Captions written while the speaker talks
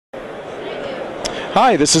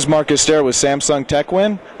Hi, this is Marcus Stair with Samsung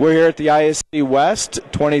Techwin. We're here at the ISC West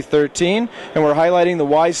 2013, and we're highlighting the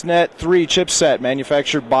Wisenet 3 chipset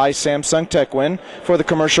manufactured by Samsung Techwin for the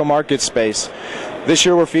commercial market space. This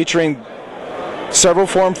year we're featuring several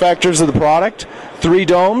form factors of the product: 3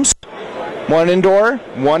 domes, 1 indoor,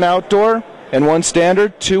 1 outdoor, and 1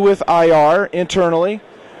 standard, 2 with IR internally,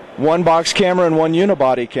 1 box camera, and 1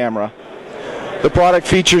 unibody camera. The product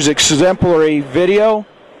features exemplary video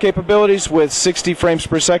capabilities with 60 frames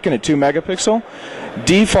per second at 2 megapixel,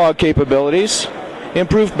 defog capabilities,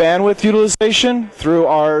 improved bandwidth utilization through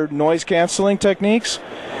our noise canceling techniques,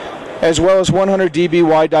 as well as 100 dB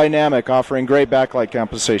wide dynamic, offering great backlight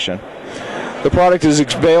compensation. The product is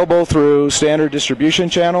available through standard distribution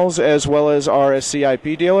channels as well as our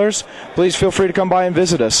SCIP dealers. Please feel free to come by and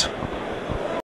visit us.